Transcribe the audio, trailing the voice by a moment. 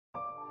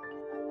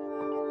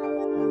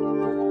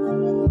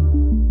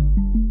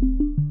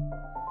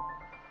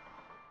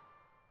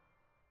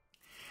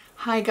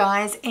Hi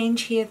guys,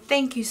 Ange here.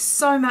 Thank you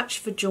so much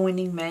for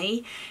joining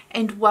me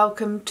and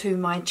welcome to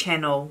my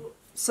channel.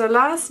 So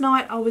last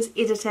night I was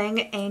editing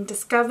and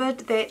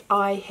discovered that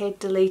I had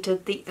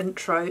deleted the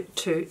intro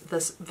to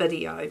this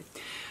video.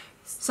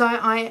 So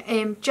I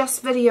am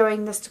just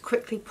videoing this to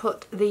quickly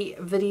put the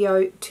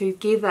video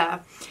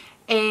together.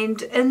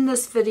 And in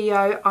this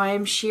video I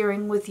am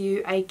sharing with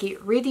you a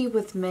get ready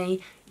with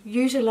me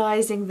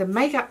utilising the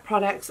makeup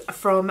products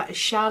from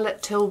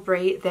Charlotte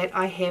Tilbury that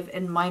I have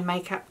in my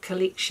makeup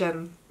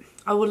collection.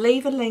 I will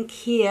leave a link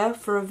here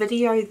for a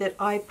video that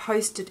I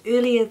posted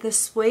earlier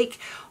this week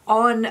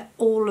on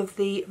all of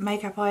the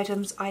makeup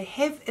items I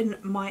have in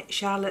my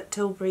Charlotte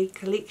Tilbury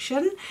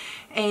collection,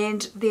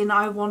 and then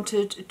I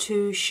wanted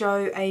to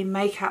show a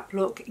makeup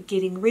look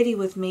getting ready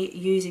with me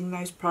using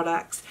those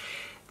products.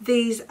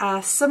 These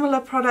are similar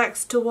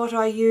products to what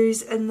I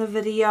use in the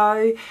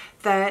video.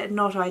 They're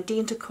not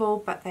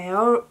identical, but they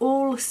are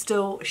all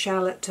still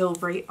Charlotte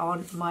Tilbury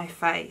on my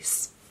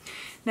face.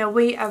 Now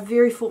we are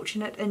very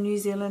fortunate in New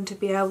Zealand to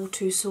be able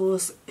to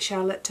source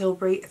Charlotte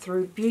Tilbury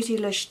through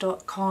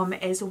beautylish.com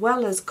as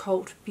well as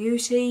Cult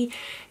Beauty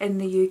in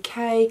the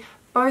UK.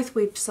 Both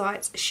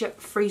websites ship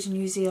free to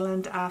New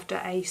Zealand after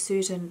a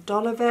certain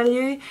dollar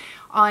value.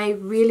 I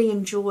really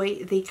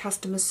enjoy the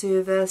customer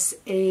service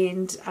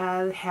and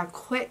how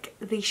quick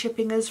the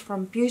shipping is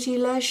from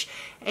Beautylish,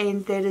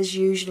 and that is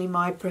usually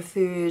my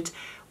preferred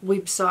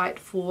website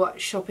for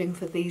shopping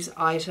for these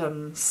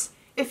items.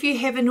 If you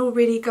haven't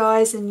already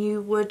guys and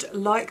you would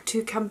like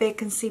to come back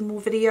and see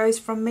more videos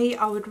from me,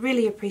 I would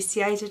really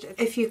appreciate it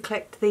if you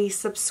clicked the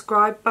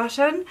subscribe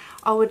button.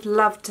 I would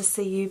love to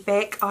see you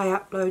back. I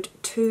upload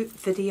 2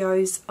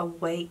 videos a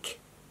week.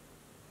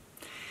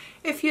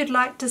 If you'd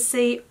like to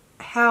see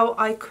how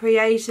I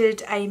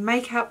created a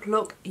makeup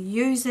look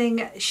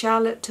using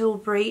Charlotte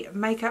Tilbury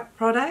makeup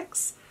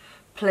products,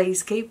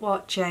 please keep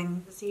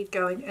watching.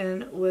 Going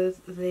in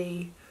with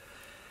the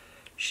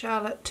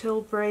Charlotte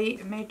Tilbury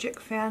Magic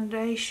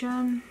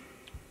Foundation,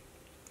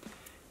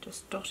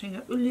 just dotting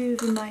it all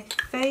over my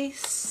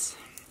face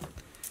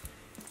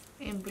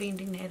and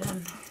blending that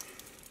in.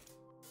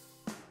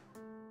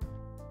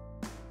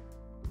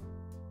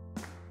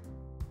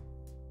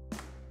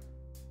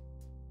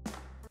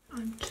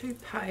 I'm too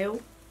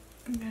pale.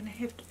 I'm going to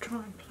have to try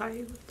and play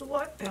with the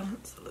white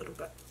balance a little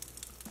bit.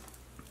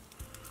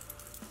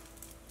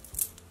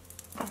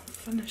 I'll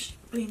finish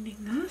blending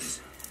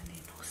this and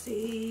then I'll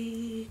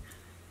see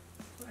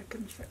if I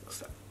can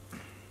fix it.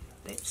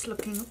 That's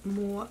looking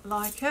more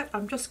like it.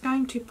 I'm just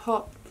going to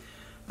pop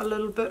a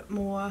little bit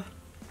more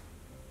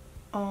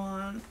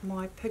on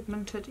my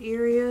pigmented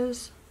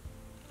areas.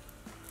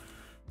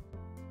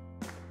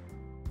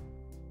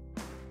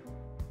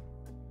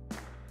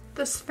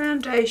 This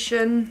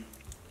foundation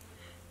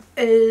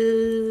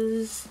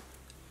is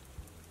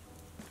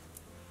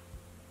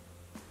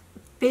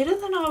better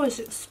than I was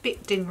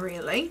expecting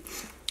really.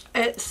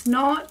 It's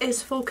not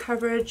as full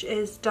coverage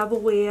as Double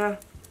Wear,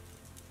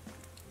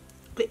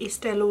 the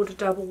Estee Lauder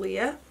Double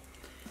Wear,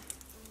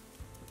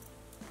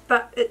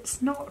 but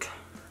it's not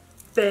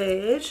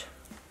bad.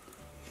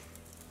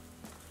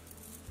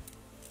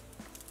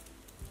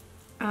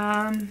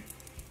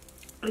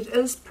 It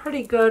is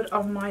pretty good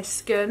on my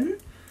skin.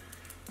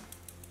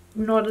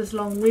 Not as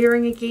long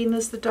wearing again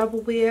as the Double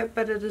Wear,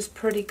 but it is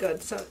pretty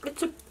good. So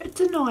it's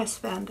a nice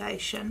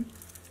foundation.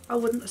 I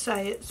wouldn't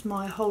say it's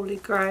my holy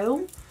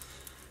grail,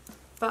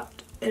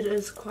 but it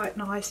is quite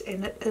nice,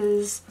 and it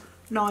is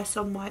nice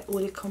on my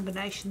oily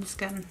combination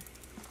skin.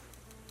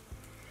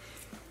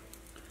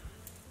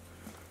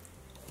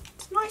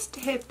 It's nice to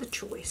have the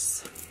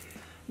choice.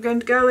 I'm going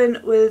to go in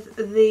with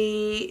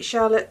the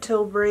Charlotte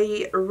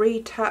Tilbury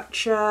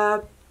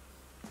Retoucher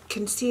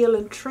Conceal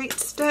and Treat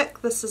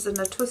Stick. This is in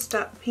a twist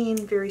up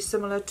pen, very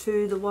similar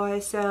to the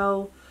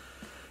YSL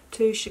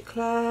Touche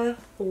Eclair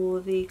or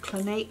the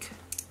Clinique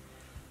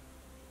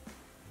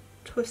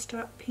twist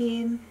up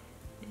pen,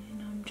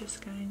 and I'm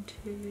just going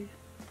to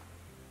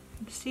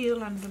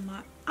conceal under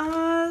my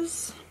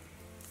eyes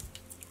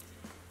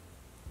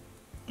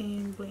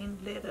and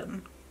blend that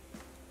in.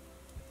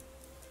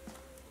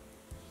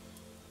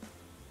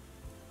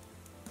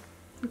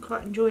 I'm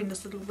quite enjoying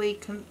this little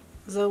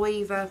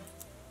Zoeva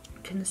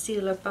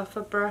concealer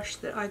buffer brush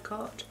that I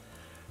got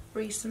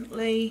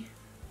recently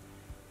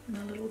in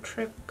a little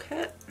travel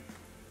kit.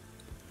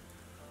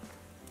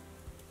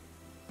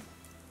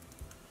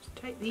 Just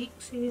take the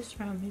excess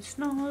around my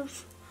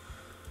snars.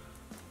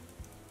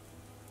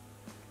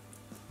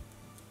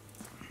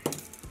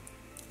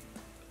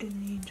 And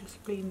then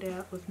just blend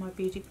out with my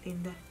beauty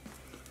blender.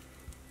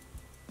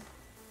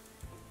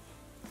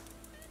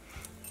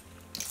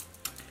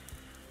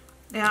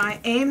 Now I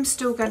am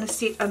still going to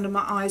set under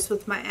my eyes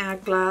with my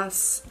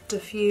Hourglass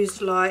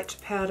Diffused Light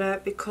powder,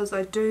 because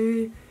I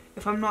do,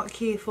 if I'm not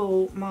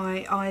careful,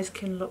 my eyes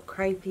can look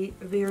crepey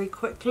very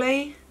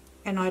quickly,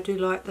 and I do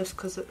like this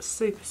because it's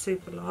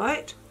super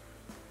light.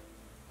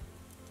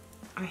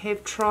 I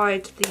have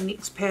tried the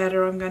next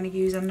powder I'm going to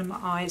use under my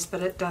eyes,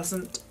 but it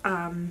doesn't,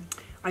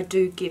 I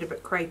do get a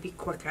bit crepey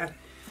quicker.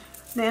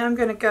 Now I'm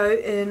going to go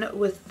in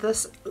with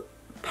this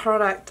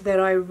product that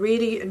I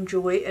really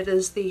enjoy. It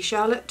is the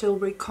Charlotte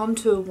Tilbury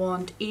Contour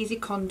Wand Easy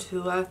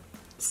Contour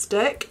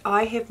Stick.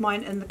 I have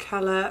mine in the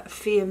colour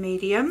Fair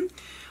Medium.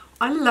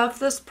 I love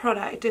this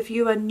product. If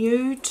you are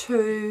new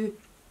to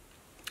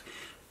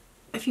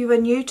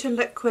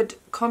liquid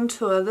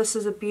contour, this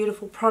is a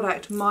beautiful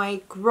product.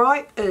 My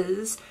gripe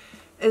is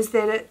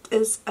that it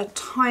is a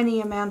tiny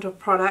amount of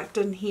product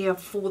in here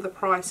for the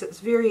price.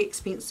 It's very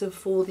expensive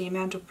for the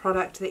amount of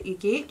product that you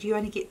get. You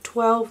only get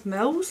 12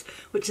 mils,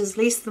 which is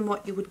less than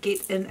what you would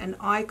get in an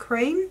eye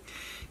cream.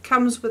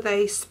 Comes with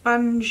a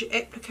sponge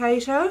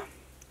applicator,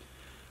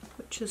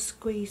 which is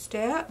squeezed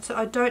out. So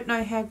I don't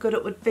know how good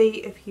it would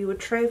be if you were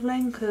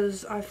travelling,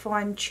 because I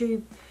find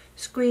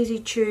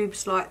squeezy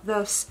tubes like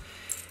this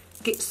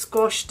get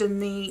squashed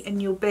in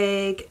your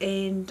bag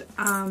and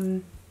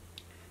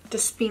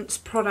dispense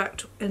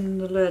product in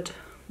the lid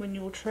when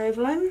you're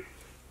travelling.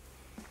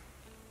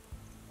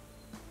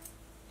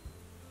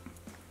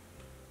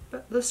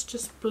 But this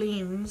just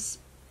blends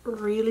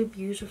really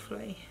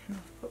beautifully. And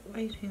I've put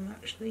way too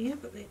much there,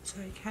 but that's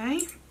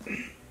okay.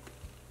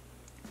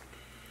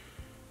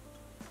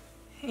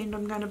 And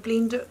I'm going to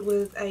blend it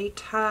with a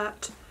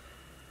Tarte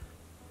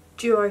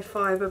duo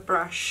fibre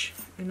brush,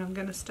 and I'm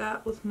going to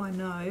start with my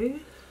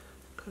nose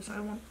because I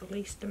want the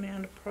least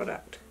amount of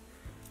product.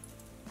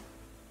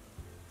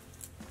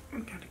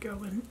 I'm going to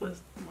go in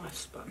with my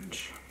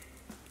sponge.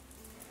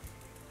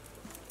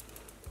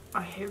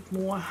 I have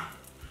more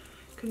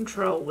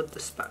control with the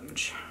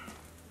sponge.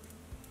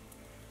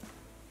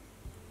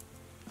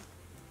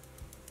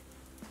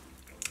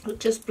 It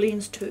just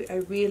blends to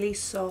a really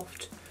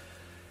soft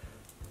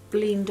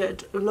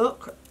blended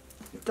look.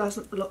 It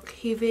doesn't look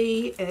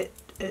heavy. It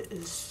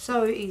is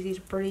so easy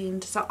to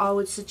blend. So I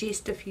would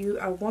suggest, if you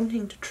are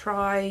wanting to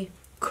try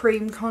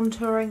cream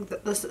contouring,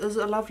 that this is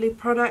a lovely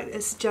product.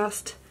 It's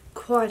just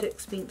quite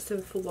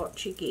expensive for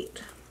what you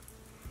get,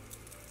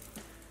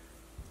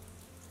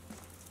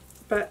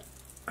 but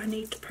I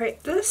need to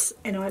practice,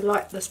 and I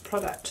like this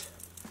product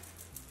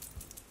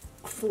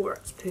for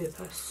its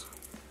purpose.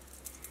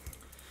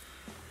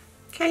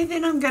 Okay,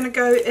 then I'm going to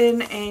go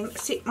in and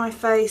set my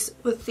face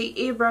with the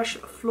Airbrush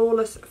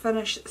Flawless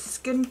Finish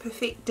Skin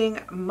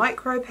Perfecting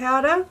Micro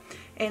Powder,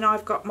 and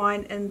I've got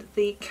mine in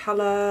the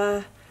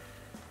colour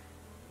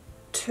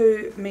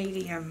 2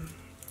 Medium.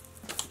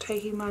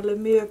 Taking my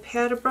Lemur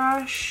powder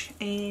brush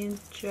and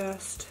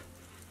just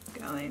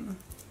going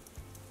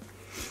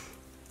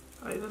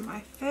over my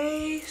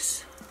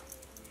face.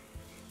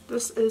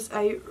 This is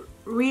a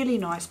really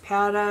nice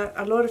powder.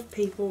 A lot of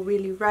people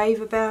really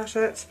rave about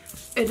it.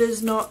 It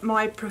is not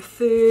my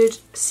preferred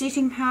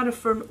setting powder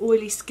for an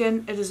oily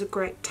skin. It is a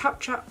great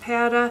touch-up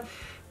powder,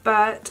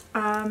 but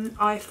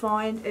I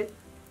find it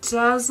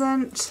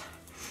doesn't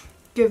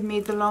give me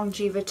the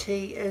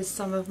longevity as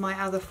some of my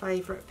other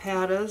favourite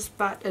powders,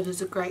 but it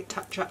is a great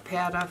touch-up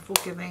powder for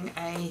giving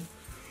a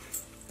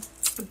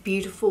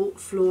beautiful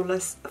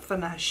flawless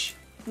finish.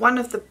 One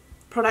of the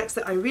products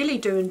that I really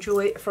do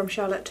enjoy from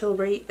Charlotte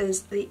Tilbury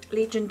is the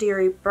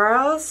Legendary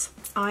Brows.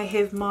 I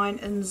have mine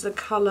in the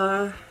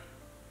colour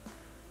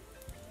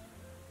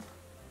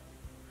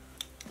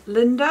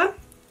Linda.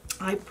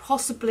 I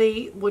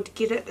possibly would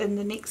get it in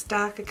the next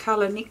darker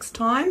colour next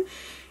time.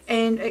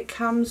 And it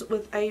comes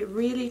with a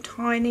really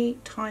tiny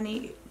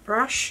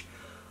brush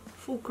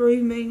for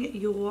grooming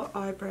your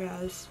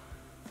eyebrows.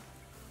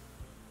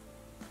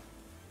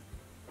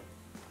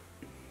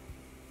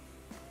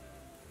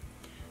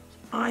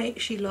 I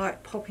actually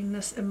like popping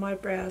this in my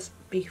brows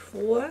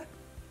before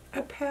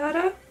a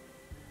powder.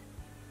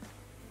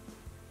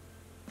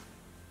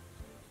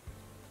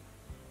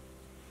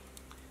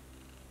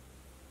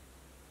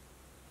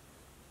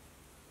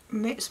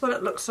 And that's what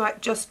it looks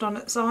like just on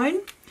its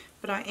own.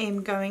 But I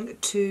am going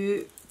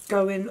to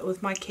go in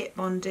with my Kat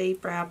Von D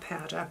brow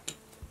powder.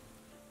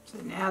 So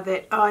now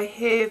that I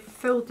have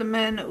filled them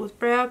in with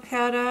brow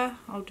powder,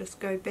 I'll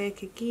just go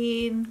back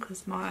again,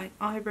 because my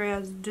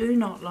eyebrows do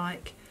not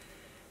like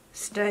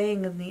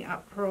staying in the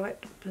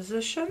upright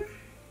position,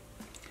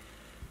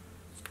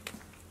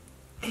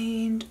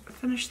 and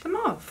finish them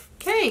off.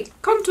 Okay,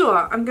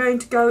 contour. I'm going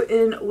to go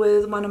in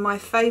with one of my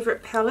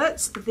favourite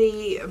palettes,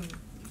 the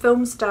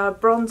Film Star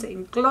Bronze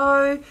and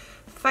Glow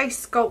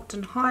Face Sculpt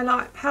and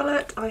Highlight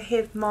palette. I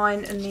have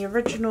mine in the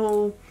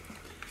original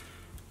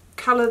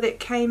colour that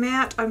came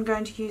out. I'm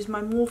going to use my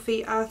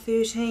Morphe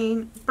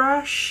R13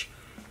 brush,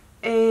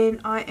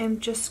 and I am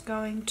just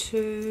going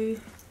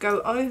to go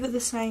over the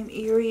same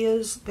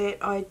areas that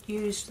I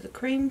used the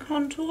cream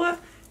contour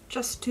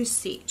just to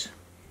set.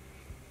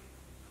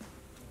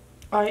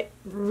 I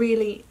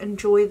really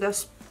enjoy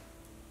this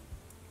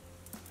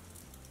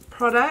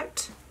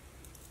product.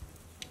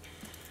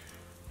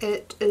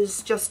 It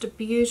is just a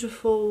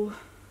beautiful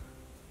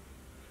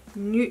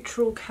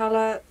neutral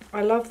colour.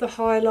 I love the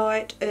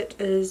highlight. It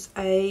is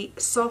a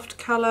soft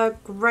colour,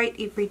 great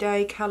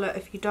everyday colour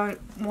if you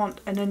don't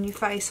want an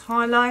in-your-face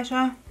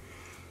highlighter.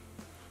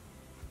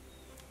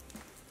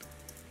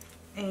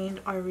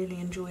 And I really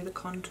enjoy the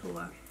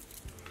contour.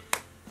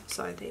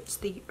 So that's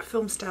the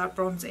Film Star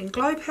Bronze and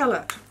Glow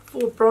palette.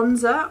 For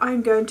bronzer,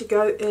 I'm going to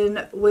go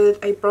in with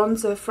a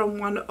bronzer from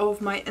one of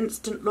my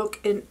Instant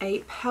Look in a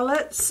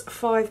palettes,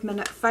 5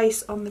 Minute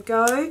Face on the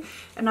Go,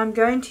 and I'm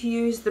going to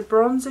use the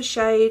bronzer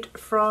shade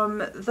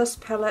from this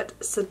palette,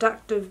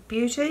 Seductive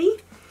Beauty.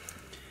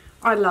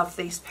 I love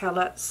these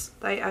palettes,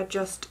 they are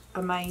just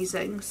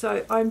amazing.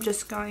 So I'm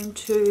just going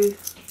to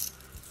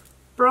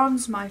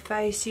bronze my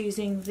face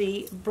using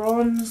the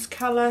bronze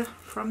colour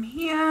from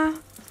here.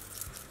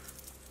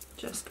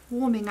 Just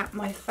warming up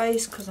my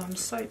face because I'm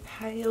so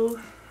pale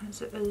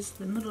as it is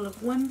the middle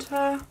of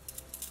winter.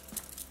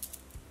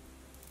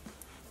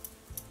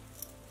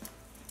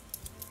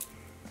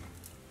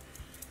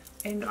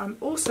 And I'm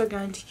also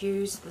going to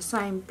use the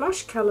same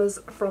blush colours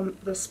from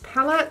this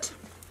palette.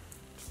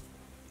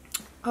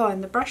 Oh,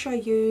 and the brush I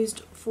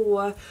used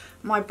for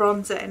my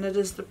bronzer, and it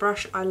is the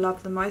brush I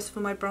love the most for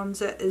my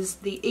bronzer, is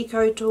the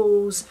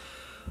EcoTools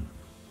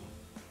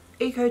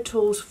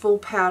full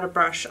powder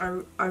brush.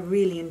 I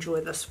really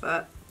enjoy this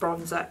for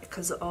bronzer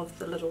because of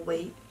the little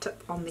wee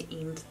tip on the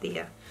end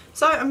there.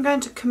 So I'm going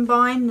to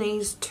combine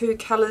these two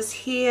colours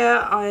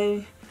here.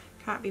 I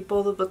can't be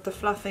bothered with the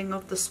fluffing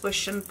of the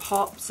swish and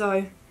pop,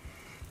 so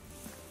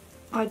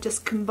I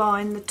just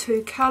combine the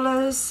two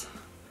colours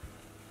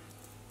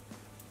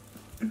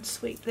and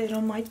sweep that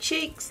on my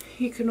cheeks.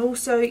 You can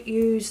also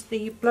use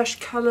the blush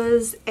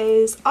colours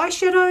as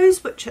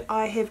eyeshadows, which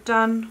I have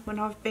done when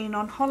I've been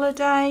on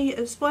holiday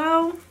as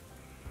well.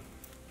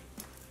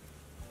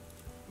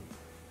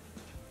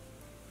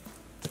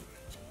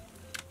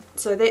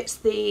 So that's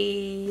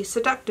the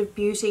Seductive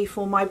Beauty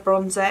for my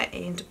bronzer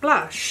and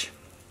blush.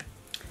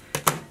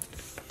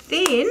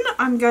 Then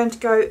I'm going to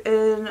go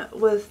in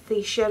with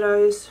the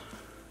shadows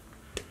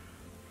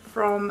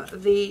from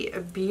the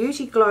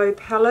Beauty Glow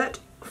palette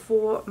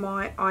for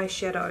my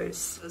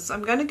eyeshadows. So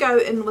I'm going to go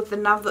in with the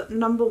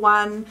number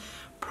 1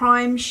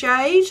 prime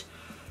shade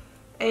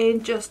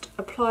and just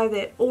apply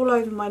that all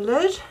over my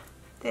lid.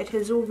 That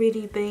has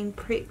already been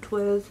prepped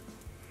with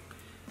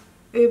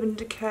Urban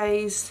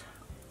Decay's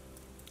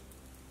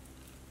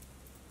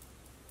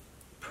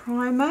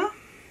primer.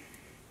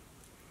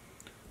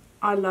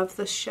 I love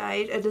this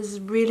shade. It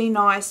is really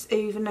nice.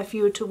 Even if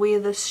you were to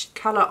wear this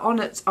colour on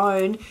its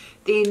own,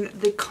 then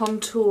the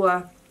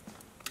contour,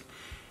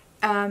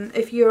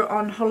 if you're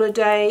on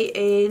holiday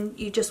and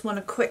you just want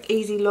a quick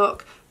easy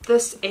look,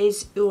 this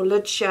is your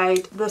lid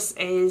shade, this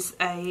is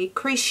a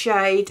crease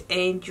shade,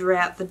 and you're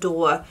out the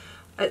door.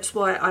 It's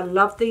why I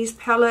love these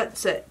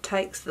palettes. It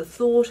takes the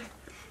thought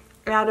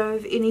out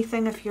of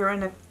anything if you're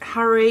in a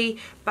hurry,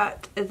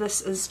 but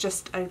this is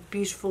just a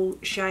beautiful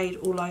shade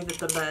all over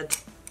the lid.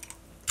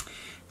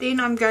 Then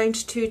I'm going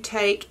to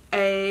take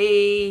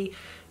a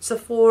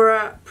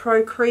Sephora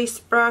Pro Crease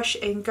brush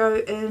and go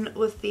in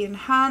with the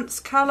Enhance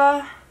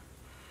colour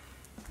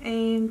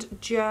and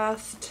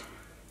just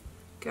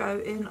go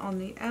in on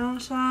the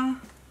outer.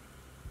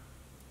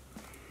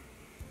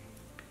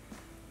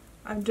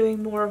 I'm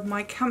doing more of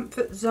my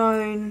comfort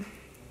zone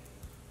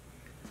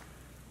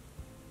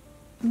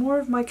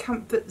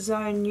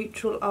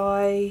neutral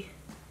eye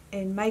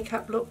and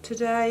makeup look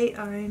today.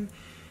 I'm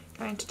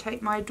going to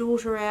take my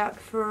daughter out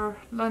for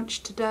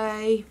lunch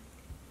today.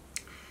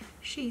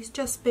 She's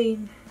just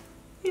been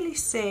really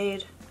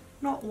sad,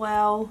 not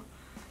well.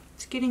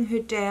 It's getting her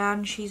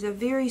down. She's a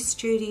very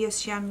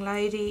studious young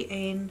lady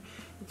and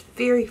it's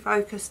very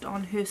focused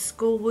on her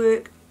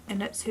schoolwork,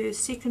 and it's her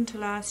second to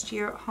last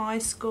year at high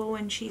school,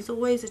 and she's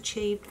always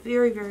achieved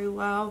very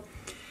well,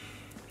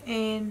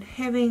 and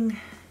having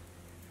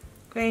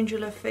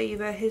glandular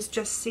fever has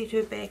just set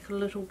her back a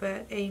little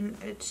bit, and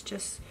it's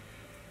just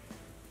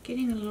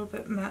getting a little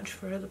bit much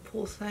for her, the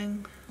poor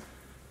thing.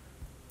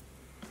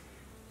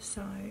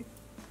 So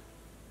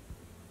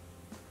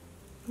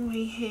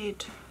we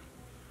had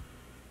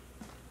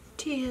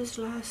tears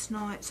last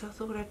night, so I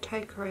thought I'd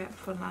take her out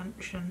for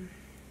lunch and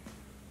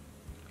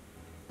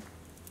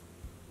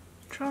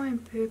try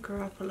and perk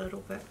her up a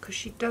little bit, because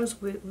she does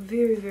work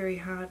very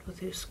hard with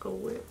her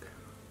schoolwork.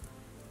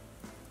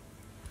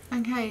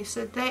 Okay,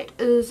 so that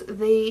is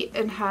the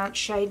Enhanced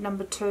shade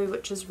number 2,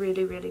 which is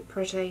really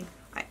pretty.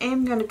 I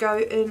am going to go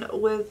in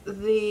with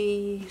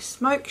the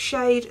Smoke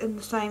shade in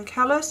the same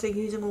colour, so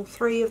using all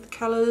 3 of the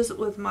colours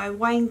with my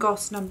Wayne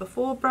Goss number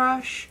 4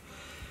 brush.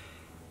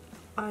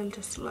 I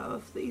just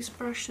love these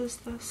brushes,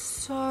 they're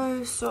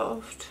so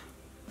soft.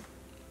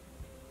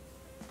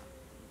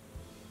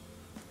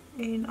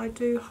 And I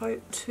do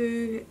hope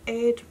to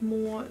add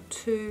more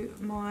to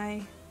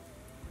my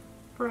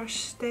brush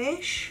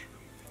stash,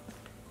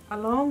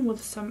 along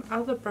with some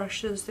other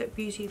brushes that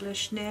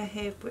Beautylish now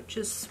have, which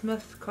is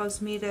Smith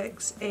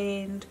Cosmetics,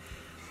 and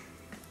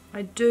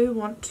I do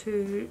want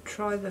to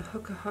try the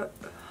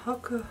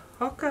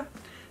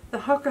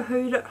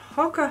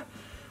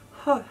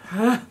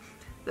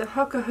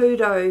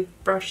Hokahudo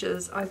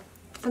brushes. I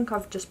think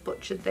I've just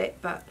butchered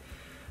that, but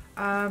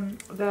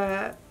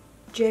the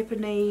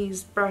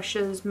Japanese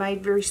brushes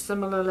made very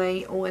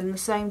similarly, or in the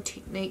same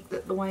technique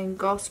that the Wayne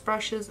Goss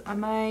brushes are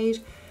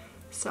made.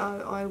 So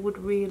I would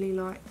really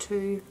like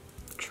to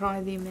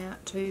try them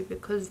out too,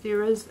 because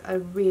there is a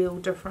real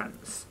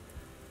difference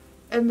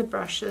in the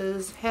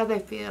brushes, how they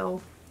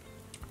feel.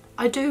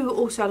 I do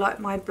also like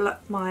my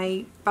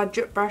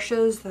budget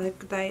brushes.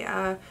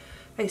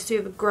 They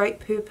serve a great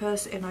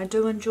purpose and I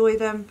do enjoy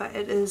them, but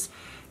it is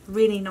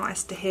really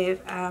nice to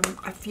have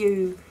a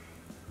few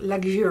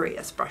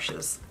luxurious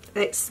brushes.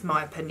 That's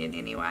my opinion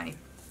anyway.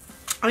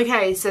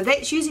 Okay, so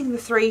that's using the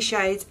 3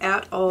 shades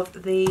out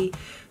of the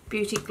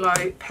Beauty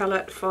Glow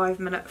palette 5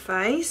 Minute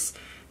Face.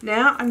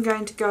 Now I'm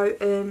going to go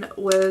in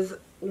with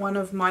one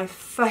of my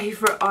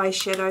favourite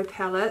eyeshadow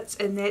palettes,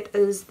 and that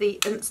is the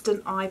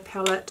Instant Eye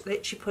palette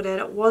that she put out.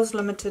 It was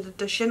limited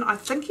edition. I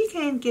think you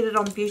can get it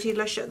on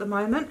Beautylish at the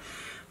moment,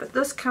 but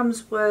this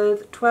comes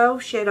with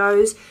 12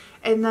 shadows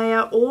and they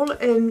are all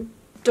in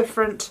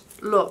different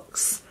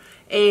looks,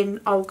 and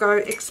I'll go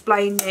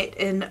explain that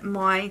in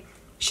my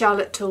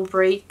Charlotte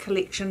Tilbury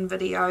collection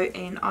video,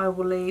 and I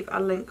will leave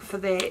a link for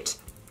that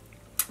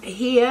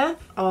here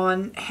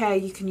on how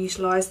you can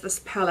utilise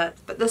this palette.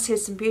 But this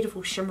has some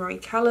beautiful shimmery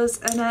colours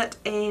in it,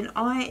 and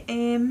I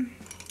am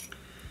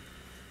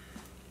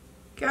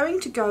going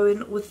to go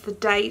in with the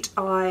Date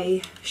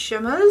Eye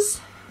shimmers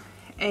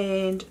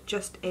and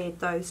just add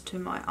those to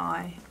my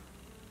eye.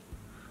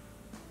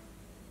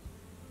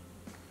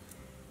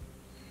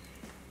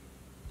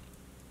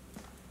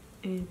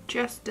 And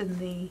just in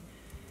the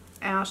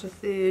outer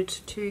third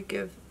to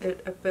give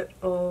it a bit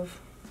of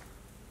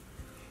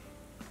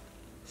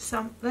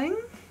something,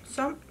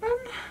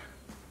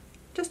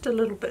 just a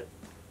little bit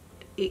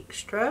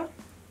extra.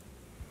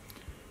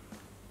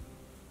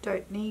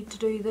 Don't need to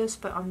do this,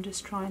 but I'm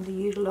just trying to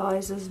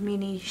utilize as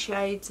many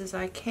shades as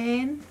I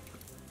can.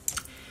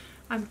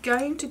 I'm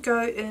going to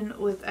go in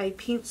with a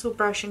pencil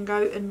brush and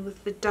go in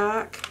with the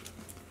dark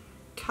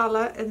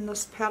colour in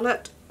this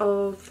palette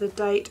of the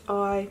Date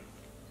Eye.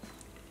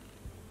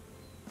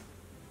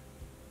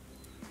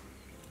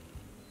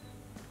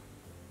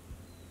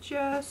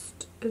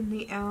 Just in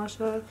the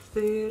outer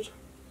third.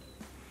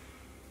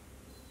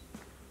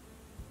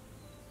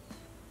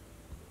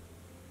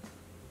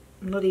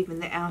 Not even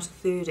the outer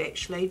third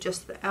actually,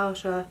 just the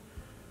outer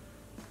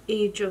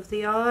edge of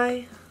the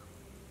eye.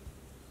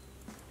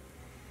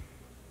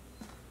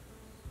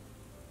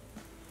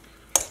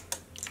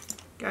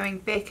 Going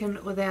back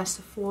in with our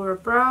Sephora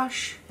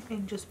brush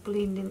and just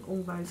blending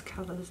all those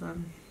colours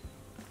in.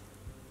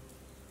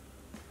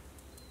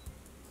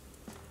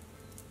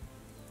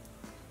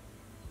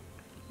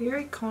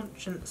 Very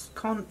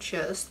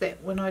conscious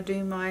that when I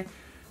do my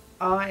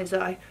eyes,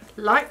 I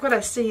like what I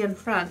see in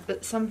front,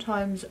 but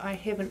sometimes I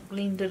haven't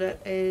blended it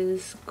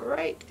as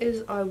great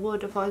as I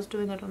would if I was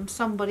doing it on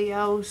somebody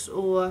else,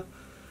 or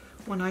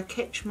when I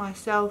catch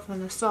myself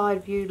in a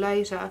side view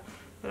later,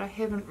 that I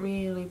haven't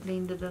really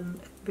blended in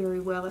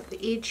very well at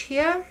the edge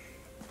here.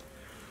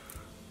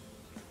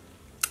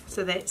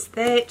 So that's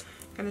that.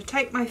 I'm going to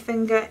take my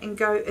finger and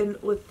go in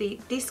with the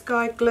Desk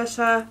Eye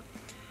glitter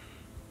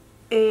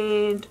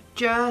and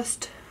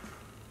just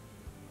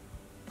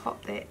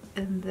pop that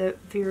in the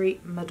very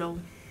middle,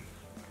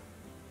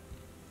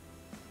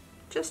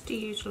 just to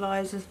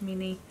utilise as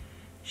many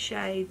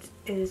shades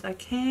as I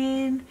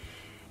can.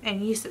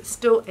 And yes, it's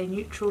still a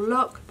neutral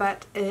look,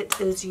 but it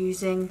is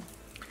using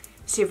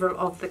several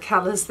of the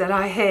colours that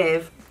I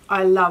have.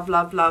 I love,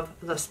 love, love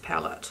this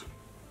palette.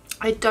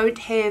 I don't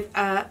have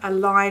a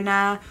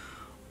liner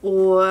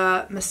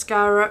or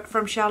mascara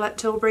from Charlotte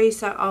Tilbury,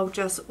 so I'll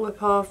just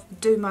whip off,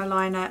 do my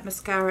liner,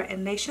 mascara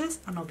and lashes,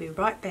 and I'll be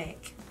right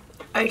back.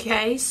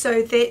 Okay,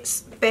 so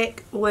that's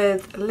back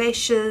with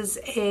lashes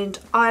and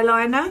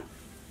eyeliner,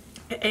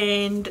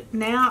 and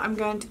now I'm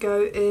going to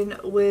go in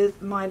with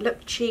my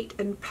lip cheat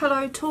in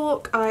Pillow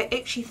Talk. I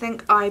actually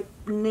think I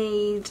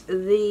need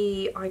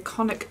the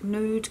Iconic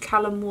Nude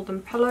colour more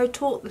than Pillow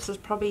Talk. This is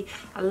probably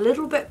a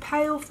little bit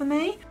pale for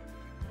me.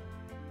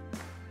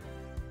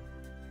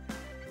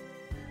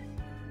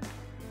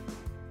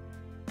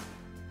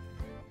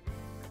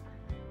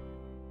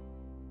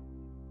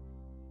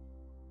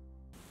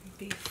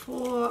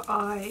 Before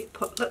I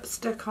put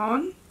lipstick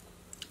on,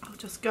 I'll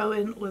just go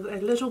in with a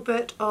little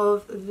bit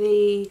of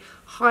the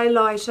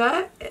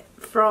highlighter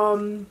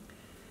from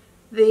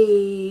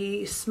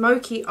the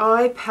Smoky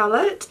Eye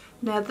palette.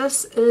 Now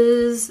this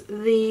is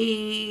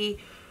the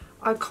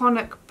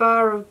Iconic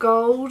Bar of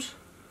Gold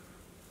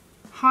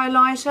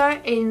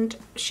highlighter, and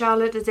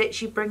Charlotte is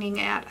actually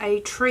bringing out a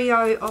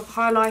trio of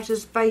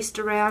highlighters based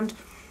around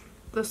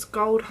this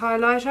gold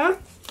highlighter.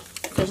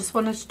 So I just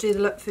wanted to do the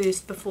lip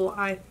first before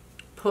I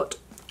put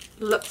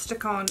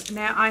lipstick on.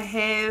 Now I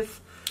have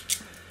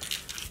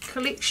a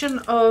collection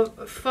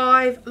of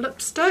 5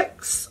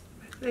 lipsticks.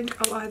 I think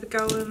I'll either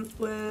go in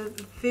with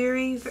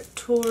Very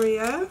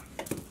Victoria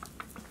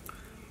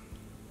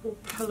or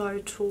Pillow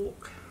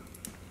Talk.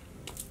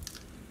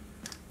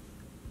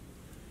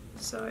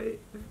 So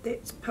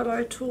that's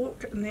Pillow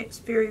Talk and that's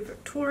Very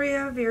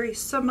Victoria, very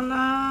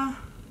similar.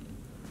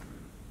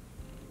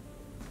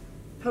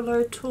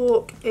 Pillow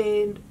Talk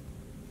and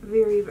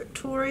Very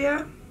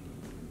Victoria.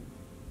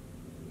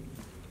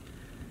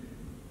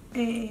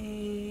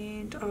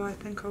 And I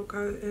think I'll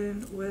go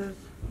in with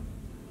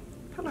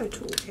Pillow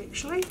Talk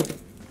actually.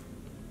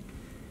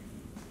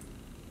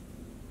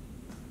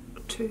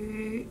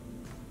 to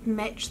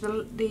match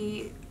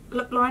the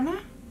lip liner.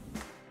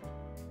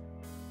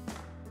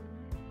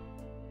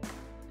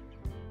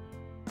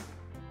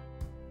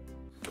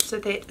 So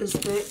that is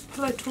the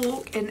Pillow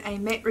Talk in a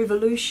Matte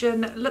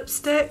Revolution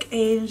lipstick,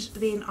 and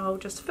then I'll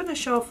just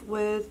finish off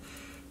with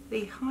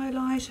the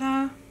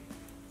highlighter.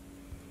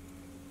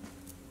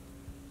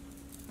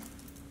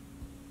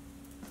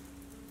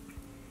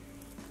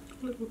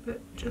 A little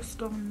bit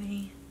just on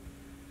the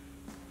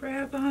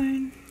brow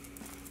bone.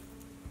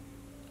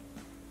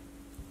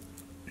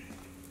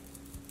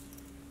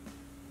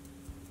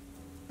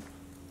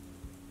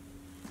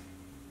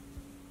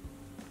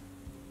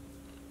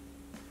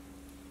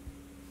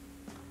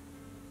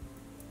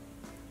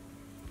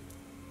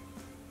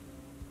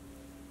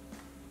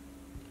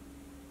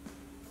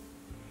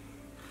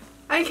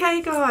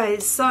 Okay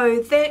guys, so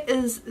that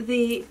is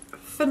the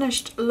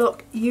finished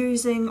look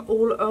using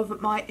all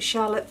of my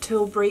Charlotte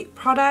Tilbury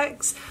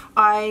products.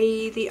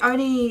 The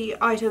only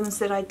items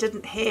that I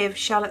didn't have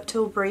Charlotte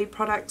Tilbury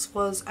products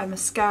was a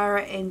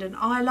mascara and an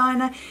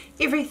eyeliner.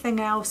 Everything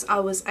else I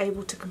was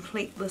able to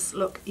complete this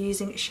look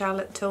using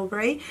Charlotte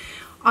Tilbury.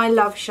 I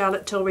love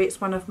Charlotte Tilbury,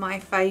 it's one of my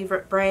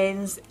favourite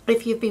brands.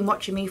 If you've been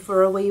watching me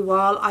for a wee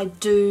while, I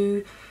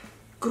do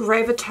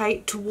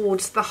gravitate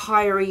towards the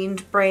higher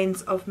end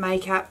brands of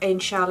makeup,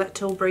 and Charlotte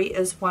Tilbury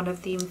is one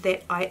of them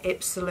that I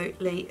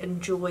absolutely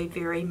enjoy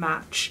very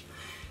much.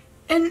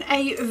 In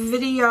a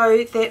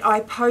video that I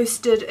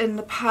posted in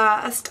the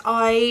past,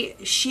 I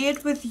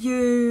shared with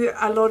you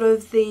a lot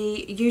of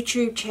the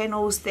YouTube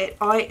channels that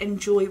I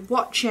enjoy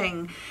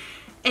watching.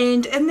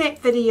 And in that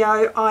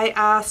video I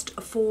asked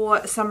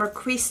for some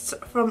requests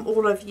from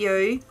all of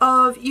you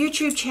of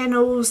YouTube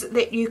channels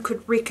that you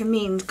could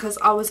recommend, because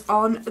I was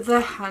on the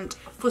hunt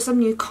for some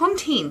new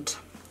content.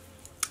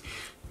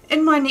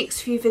 In my next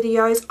few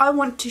videos I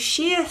want to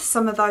share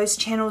some of those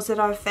channels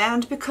that I've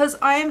found, because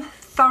I am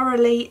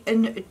thoroughly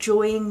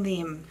enjoying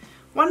them.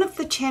 One of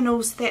the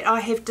channels that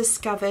I have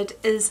discovered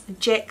is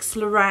Jack's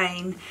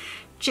Lorraine.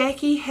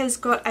 Jackie has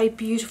got a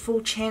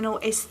beautiful channel.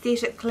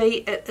 Aesthetically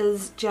it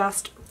is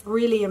just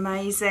really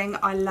amazing.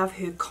 I love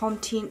her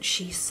content.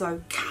 She's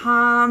so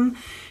calm.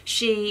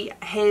 She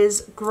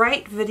has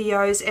great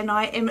videos and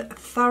I am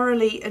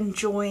thoroughly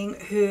enjoying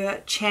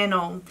her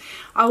channel.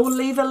 I will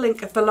leave a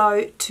link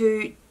below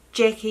to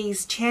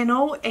Jackie's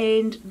channel,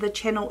 and the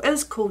channel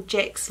is called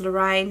Jack's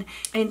Lorraine,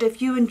 and if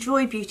you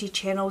enjoy beauty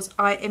channels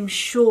I am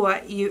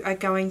sure you are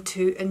going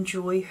to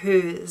enjoy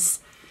hers.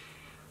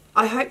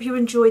 I hope you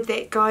enjoyed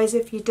that guys.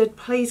 If you did,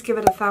 please give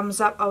it a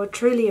thumbs up. I would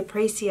truly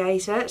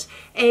appreciate it.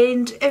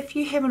 And if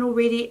you haven't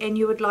already and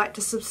you would like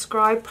to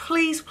subscribe,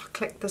 please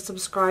click the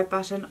subscribe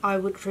button. I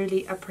would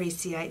truly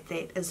appreciate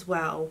that as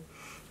well.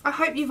 I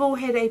hope you've all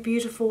had a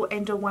beautiful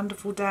and a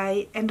wonderful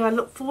day, and I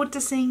look forward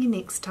to seeing you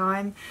next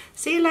time.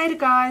 See you later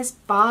guys.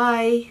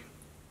 Bye.